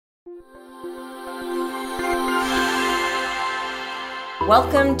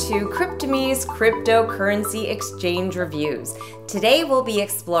Welcome to Cryptome's Cryptocurrency Exchange Reviews. Today we'll be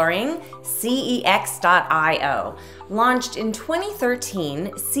exploring CEX.io. Launched in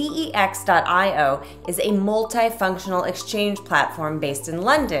 2013, CEX.io is a multifunctional exchange platform based in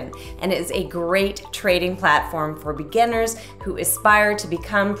London and is a great trading platform for beginners who aspire to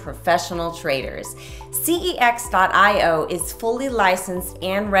become professional traders. CEX.io is fully licensed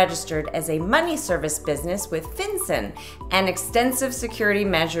and registered as a money service business with FinCEN, and extensive security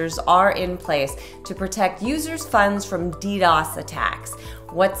measures are in place to protect users' funds from DDoS attacks.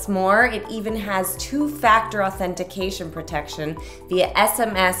 What's more, it even has two-factor authentication protection via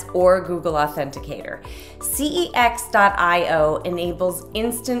SMS or Google Authenticator. CEX.io enables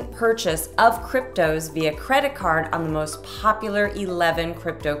instant purchase of cryptos via credit card on the most popular 11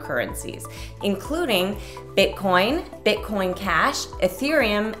 cryptocurrencies, including Bitcoin, Bitcoin Cash,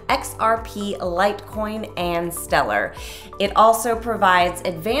 Ethereum, XRP, Litecoin, and Stellar. It also provides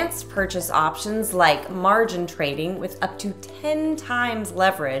advanced purchase options like margin trading with up to 10 times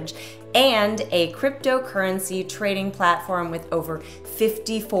leverage and a cryptocurrency trading platform with over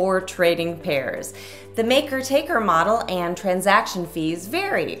 54 trading pairs. The maker-taker model and transaction fees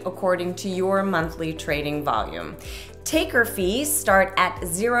vary according to your monthly trading volume. Taker fees start at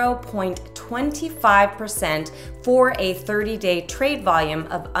 0.25% for a 30-day trade volume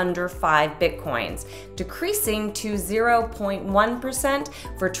of under 5 Bitcoins, decreasing to 0.1%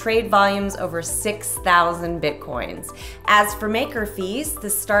 for trade volumes over 6,000 Bitcoins. As for maker fees, the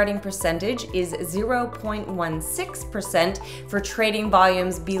starting percentage is 0.16% for trading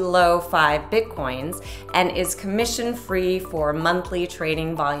volumes below 5 Bitcoins and is commission-free for monthly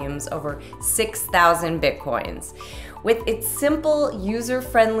trading volumes over 6,000 Bitcoins. With its simple,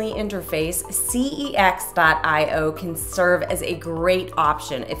 user-friendly interface, CEX.io can serve as a great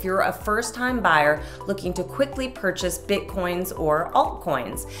option if you're a first-time buyer looking to quickly purchase Bitcoins or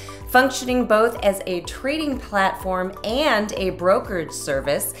altcoins. Functioning both as a trading platform and a brokerage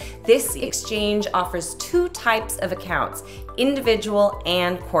service, this exchange offers two types of accounts: individual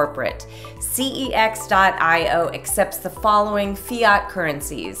and corporate. CEX.io accepts the following fiat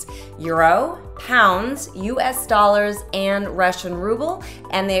currencies: Euro, Pounds, US dollars, and Russian ruble,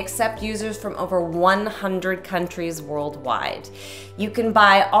 and they accept users from over 100 countries worldwide. You can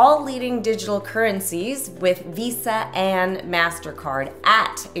buy all leading digital currencies with Visa and MasterCard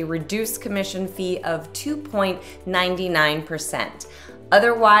at a reduced commission fee of 2.99%.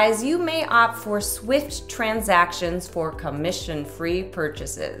 Otherwise, you may opt for SWIFT transactions for commission-free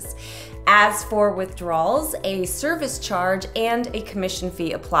purchases. As for withdrawals, a service charge and a commission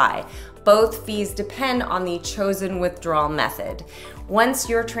fee apply. Both fees depend on the chosen withdrawal method. Once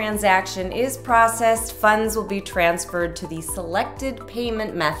your transaction is processed, funds will be transferred to the selected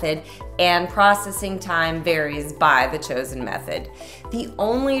payment method, and processing time varies by the chosen method. The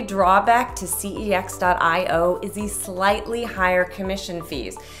only drawback to CEX.io is the slightly higher commission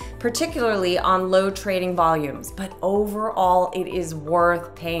fees, particularly on low trading volumes, but overall it is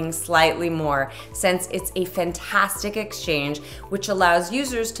worth paying slightly more since it's a fantastic exchange which allows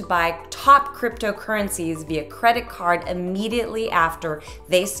users to buy top cryptocurrencies via credit card immediately after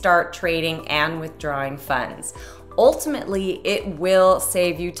they start trading and withdrawing funds. Ultimately, it will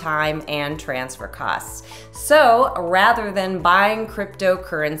save you time and transfer costs. So rather than buying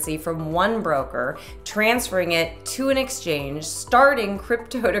cryptocurrency from one broker, transferring it to an exchange, starting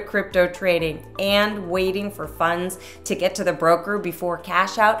crypto-to-crypto trading, and waiting for funds to get to the broker before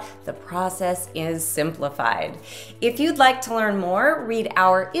cash out, the process is simplified. If you'd like to learn more, read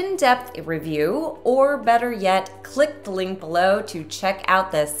our in-depth review, or better yet, click the link below to check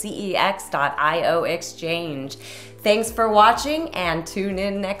out the CEX.io exchange. Thanks for watching, and tune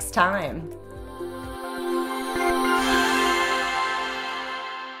in next time.